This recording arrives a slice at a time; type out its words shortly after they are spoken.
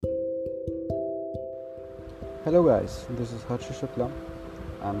Hello guys, this is Harsha Shukla.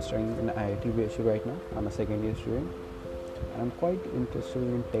 I'm studying in IIT BSU right now. I'm a second year student and I'm quite interested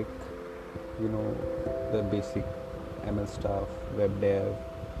in tech, the basic ML stuff, web dev,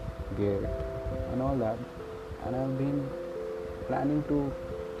 Git, and all that. And I've been planning to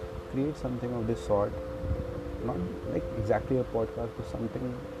create something of this sort, not like exactly a podcast, but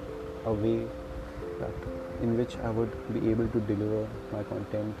something, a way that in which I would be able to deliver my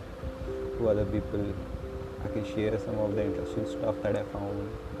content to other people. I can share some of the interesting stuff that I found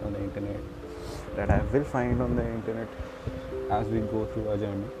on the internet, that I will find on the internet as we go through our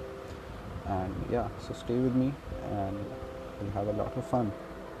journey. And yeah, so stay with me and we'll have a lot of fun.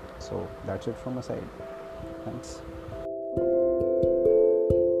 So that's it from my side. Thanks.